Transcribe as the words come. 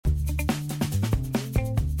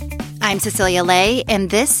I'm Cecilia Lay, and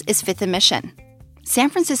this is Fifth and Mission. San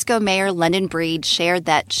Francisco Mayor London Breed shared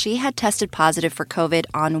that she had tested positive for COVID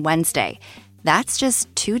on Wednesday. That's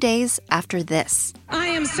just 2 days after this. I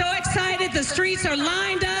am so excited. The streets are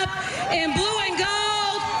lined up in blue and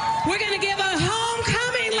gold. We're going to give a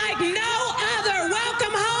homecoming like no other.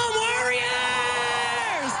 Welcome home,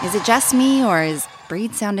 Warriors! Is it just me, or is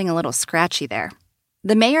Breed sounding a little scratchy there?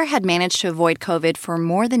 The mayor had managed to avoid COVID for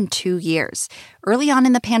more than 2 years. Early on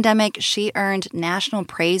in the pandemic, she earned national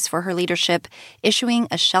praise for her leadership, issuing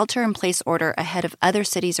a shelter-in-place order ahead of other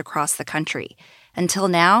cities across the country. Until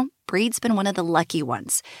now, Breed's been one of the lucky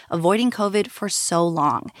ones, avoiding COVID for so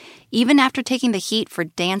long, even after taking the heat for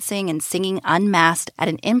dancing and singing unmasked at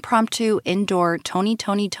an impromptu indoor Tony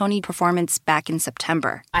performance back in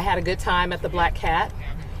September. I had a good time at the Black Cat.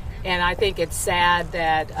 And I think it's sad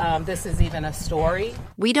that this is even a story.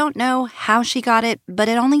 We don't know how she got it, but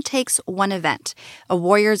it only takes one event, a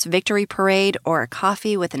Warriors victory parade or a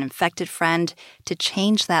coffee with an infected friend, to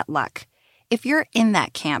change that luck. If you're in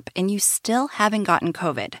that camp and you still haven't gotten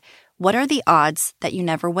COVID, what are the odds that you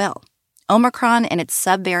never will? Omicron and its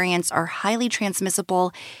subvariants are highly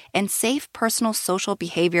transmissible, and safe personal social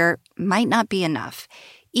behavior might not be enough.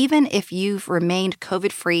 Even if you've remained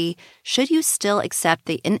COVID-free, should you still accept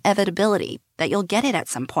the inevitability that you'll get it at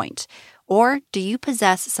some point? Or do you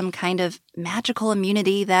possess some kind of magical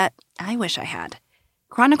immunity that I wish I had?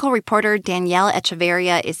 Chronicle reporter Danielle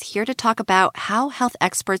Echeverria is here to talk about how health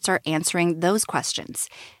experts are answering those questions.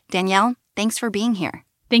 Danielle, thanks for being here.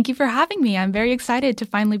 Thank you for having me. I'm very excited to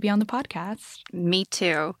finally be on the podcast. Me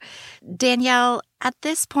too. Danielle, at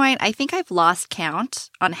this point, I think I've lost count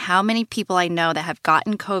on how many people I know that have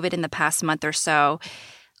gotten COVID in the past month or so.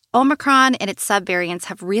 Omicron and its subvariants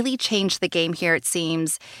have really changed the game here, it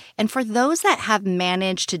seems. And for those that have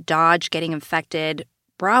managed to dodge getting infected,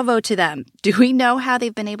 bravo to them. Do we know how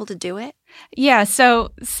they've been able to do it? Yeah,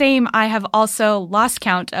 so same. I have also lost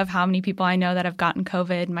count of how many people I know that have gotten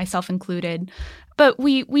COVID, myself included. But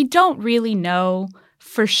we don't really know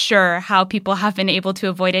for sure how people have been able to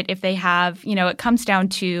avoid it if they have. You know, it comes down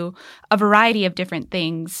to a variety of different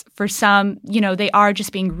things. For some, they are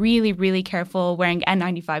just being really, really careful, wearing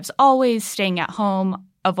N95s always, staying at home,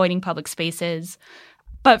 avoiding public spaces.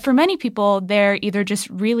 But for many people, they're either just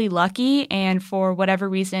really lucky and for whatever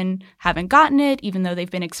reason haven't gotten it, even though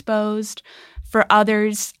they've been exposed. For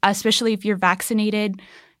others, especially if you're vaccinated,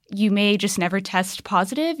 you may just never test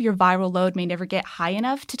positive. Your viral load may never get high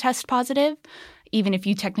enough to test positive, even if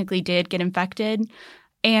you technically did get infected.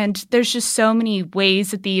 And there's just so many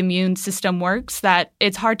ways that the immune system works that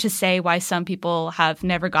it's hard to say why some people have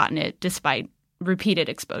never gotten it despite repeated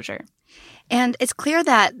exposure. And it's clear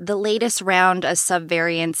that the latest round of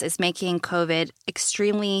subvariants is making COVID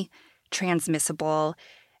extremely transmissible.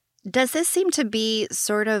 Does this seem to be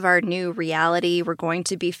sort of our new reality? We're going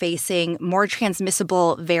to be facing more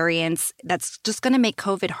transmissible variants that's just going to make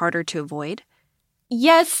COVID harder to avoid?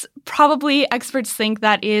 Yes, probably experts think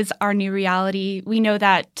that is our new reality. We know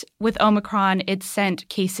that with Omicron, it sent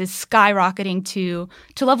cases skyrocketing to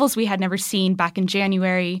levels we had never seen back in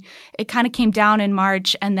January. It kind of came down in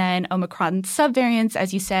March, and then Omicron subvariants,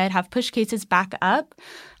 as you said, have pushed cases back up.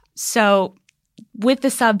 So with the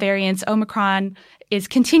subvariants, Omicron is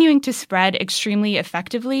continuing to spread extremely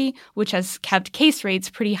effectively, which has kept case rates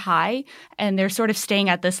pretty high. And they're sort of staying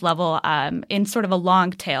at this level in sort of a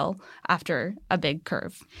long tail after a big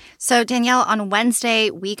curve. So, Danielle, on Wednesday,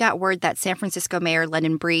 we got word that San Francisco Mayor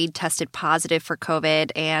London Breed tested positive for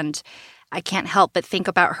COVID. And I can't help but think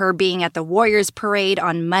about her being at the Warriors parade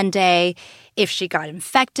on Monday, if she got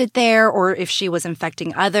infected there or if she was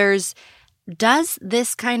infecting others. Does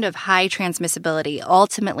this kind of high transmissibility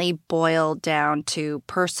ultimately boil down to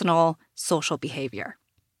personal social behavior?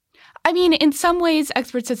 I mean, in some ways,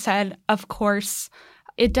 experts have said, of course,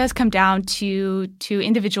 it does come down to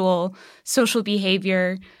individual social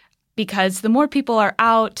behavior, because the more people are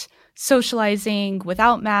out socializing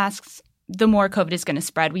without masks, the more COVID is going to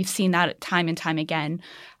spread. We've seen that time and time again.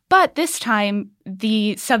 But this time,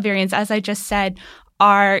 the subvariants, as I just said,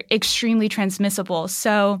 are extremely transmissible.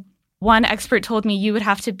 So one expert told me you would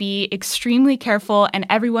have to be extremely careful, and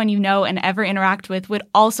everyone you know and ever interact with would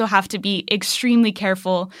also have to be extremely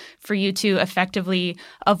careful for you to effectively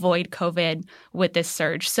avoid COVID with this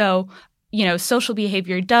surge. So, social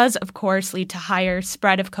behavior does, of course, lead to higher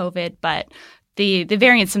spread of COVID, but the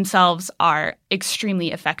variants themselves are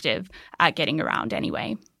extremely effective at getting around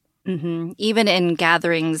anyway. Mm-hmm. Even in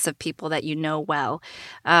gatherings of people that you know well.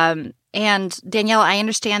 And Danielle, I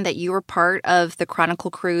understand that you were part of the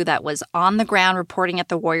Chronicle crew that was on the ground reporting at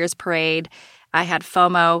the Warriors parade. I had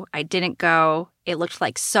FOMO. I didn't go. It looked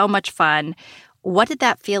like so much fun. What did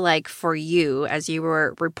that feel like for you as you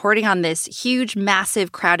were reporting on this huge,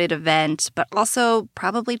 massive, crowded event, but also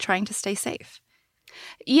probably trying to stay safe?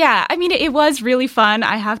 Yeah, I mean, it was really fun.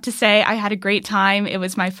 I have to say, I had a great time. It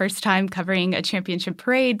was my first time covering a championship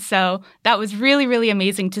parade. So that was really, really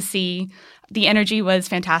amazing to see. The energy was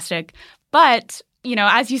fantastic. But,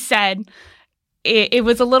 as you said, it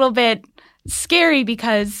was a little bit scary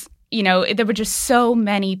because, there were just so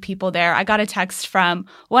many people there. I got a text from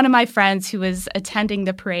one of my friends who was attending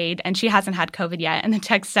the parade, and she hasn't had COVID yet. And the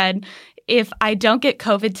text said, if I don't get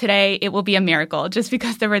COVID today, it will be a miracle, just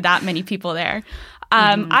because there were that many people there.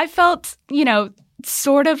 I felt,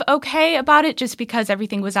 sort of okay about it just because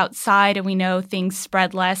everything was outside and we know things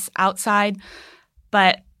spread less outside.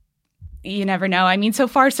 But you never know. I mean, so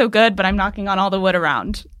far so good, but I'm knocking on all the wood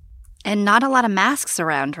around. And not a lot of masks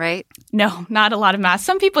around, right? No, not a lot of masks.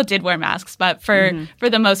 Some people did wear masks, but for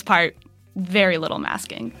the most part, very little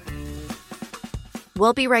masking.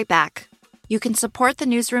 We'll be right back. You can support the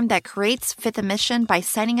newsroom that creates Fifth & Mission by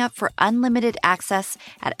signing up for unlimited access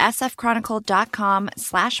at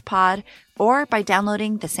sfchronicle.com/pod or by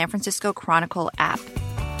downloading the San Francisco Chronicle app.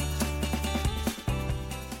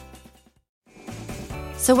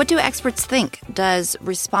 So what do experts think? Does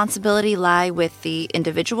responsibility lie with the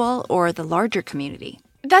individual or the larger community?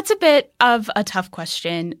 That's a bit of a tough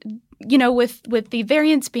question. With the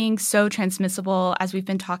variants being so transmissible, as we've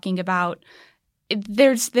been talking about,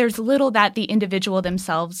 there's little that the individual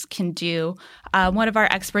themselves can do. One of our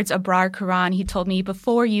experts, Abrar Karan, he told me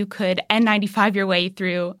before you could N95 your way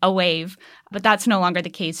through a wave, but that's no longer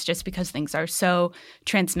the case just because things are so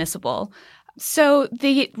transmissible. So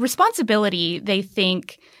the responsibility, they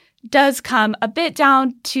think, does come a bit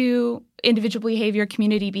down to individual behavior,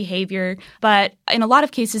 community behavior, but in a lot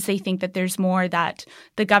of cases they think that there's more that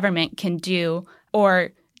the government can do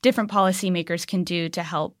or different policymakers can do to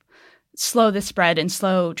help slow the spread and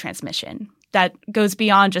slow transmission that goes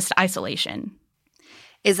beyond just isolation.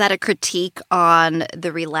 Is that a critique on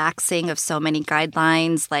the relaxing of so many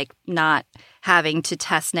guidelines, like not having to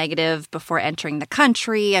test negative before entering the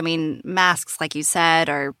country? I mean, masks, like you said,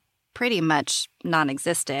 are pretty much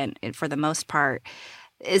non-existent for the most part.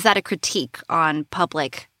 Is that a critique on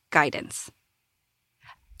public guidance?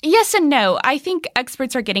 Yes and no. I think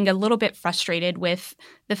experts are getting a little bit frustrated with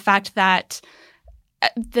the fact that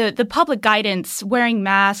the public guidance, wearing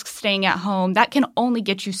masks, staying at home, that can only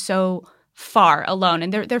get you so far alone.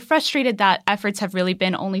 And they're frustrated that efforts have really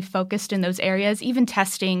been only focused in those areas. Even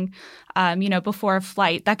testing, before a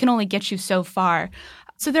flight, that can only get you so far.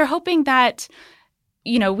 So they're hoping that,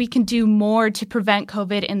 we can do more to prevent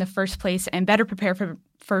COVID in the first place and better prepare for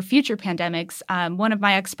future pandemics. One of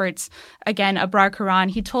my experts, again, Abrar Karan,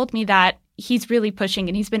 he told me that he's really pushing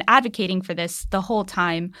and he's been advocating for this the whole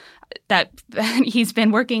time that he's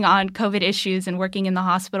been working on COVID issues and working in the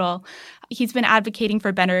hospital. He's been advocating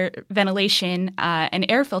for better ventilation and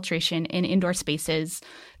air filtration in indoor spaces.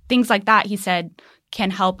 Things like that, he said, can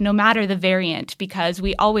help no matter the variant because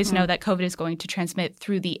we always know that COVID is going to transmit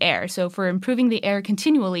through the air. So if we're improving the air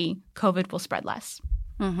continually, COVID will spread less.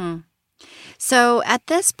 Mm-hmm. So at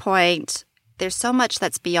this point, there's so much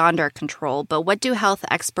that's beyond our control, but what do health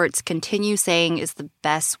experts continue saying is the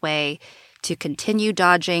best way to continue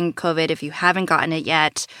dodging COVID if you haven't gotten it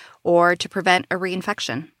yet, or to prevent a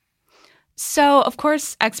reinfection? So, of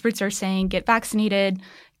course, experts are saying get vaccinated,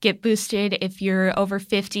 get boosted. If you're over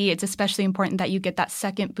 50, it's especially important that you get that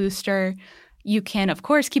second booster. You can, of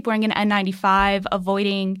course, keep wearing an N95,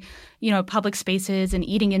 avoiding, public spaces and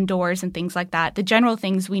eating indoors and things like that. The general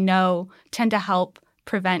things we know tend to help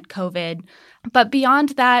prevent COVID. But beyond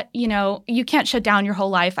that, you can't shut down your whole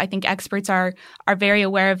life. I think experts are very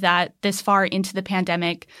aware of that this far into the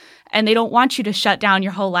pandemic, and they don't want you to shut down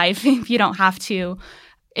your whole life if you don't have to.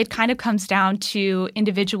 It kind of comes down to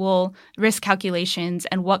individual risk calculations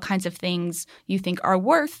and what kinds of things you think are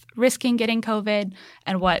worth risking getting COVID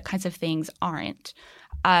and what kinds of things aren't.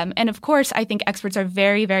 And of course, I think experts are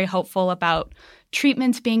very, very hopeful about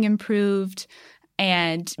treatments being improved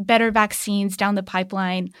and better vaccines down the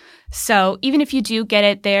pipeline. So even if you do get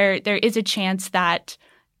it, there is a chance that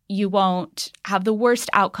you won't have the worst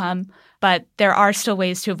outcome, but there are still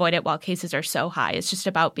ways to avoid it while cases are so high. It's just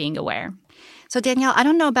about being aware. So Danielle, I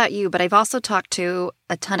don't know about you, but I've also talked to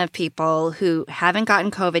a ton of people who haven't gotten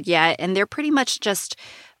COVID yet, and they're pretty much just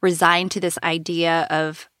resigned to this idea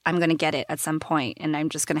of, I'm going to get it at some point, and I'm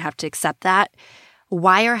just going to have to accept that.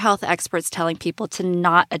 Why are health experts telling people to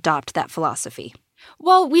not adopt that philosophy?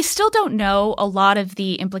 Well, we still don't know a lot of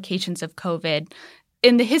the implications of COVID.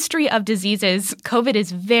 in the history of diseases, COVID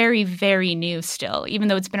is very, very new still. Even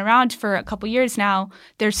though it's been around for a couple years now,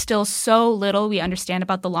 there's still so little we understand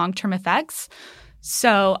about the long-term effects.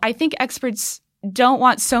 So I think experts don't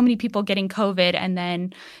want so many people getting COVID and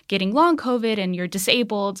then getting long COVID and you're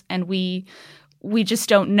disabled, and we just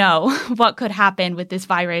don't know what could happen with this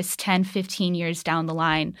virus 10, 15 years down the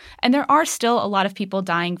line. And there are still a lot of people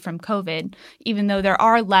dying from COVID, even though there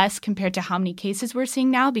are less compared to how many cases we're seeing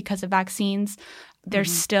now because of vaccines.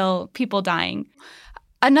 There's still people dying.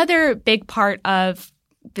 Another big part of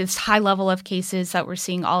this high level of cases that we're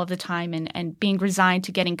seeing all of the time and being resigned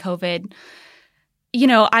to getting COVID, you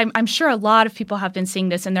know, I'm sure a lot of people have been seeing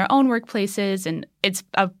this in their own workplaces, and it's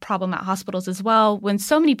a problem at hospitals as well. When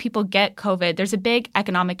so many people get COVID, there's a big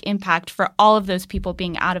economic impact for all of those people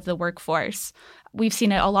being out of the workforce. We've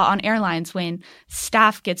seen it a lot on airlines when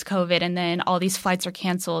staff gets COVID and then all these flights are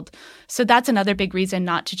canceled. So that's another big reason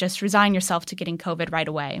not to just resign yourself to getting COVID right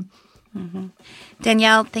away. Mm-hmm.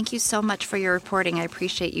 Danielle, thank you so much for your reporting. I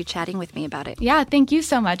appreciate you chatting with me about it. Yeah, thank you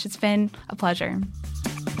so much. It's been a pleasure.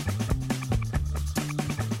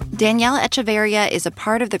 Danielle Echeverria is a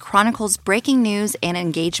part of the Chronicle's breaking news and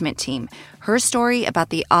engagement team. Her story about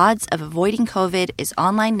the odds of avoiding COVID is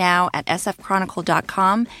online now at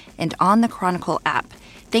sfchronicle.com and on the Chronicle app.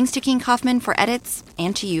 Thanks to King Kaufman for edits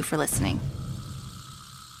and to you for listening.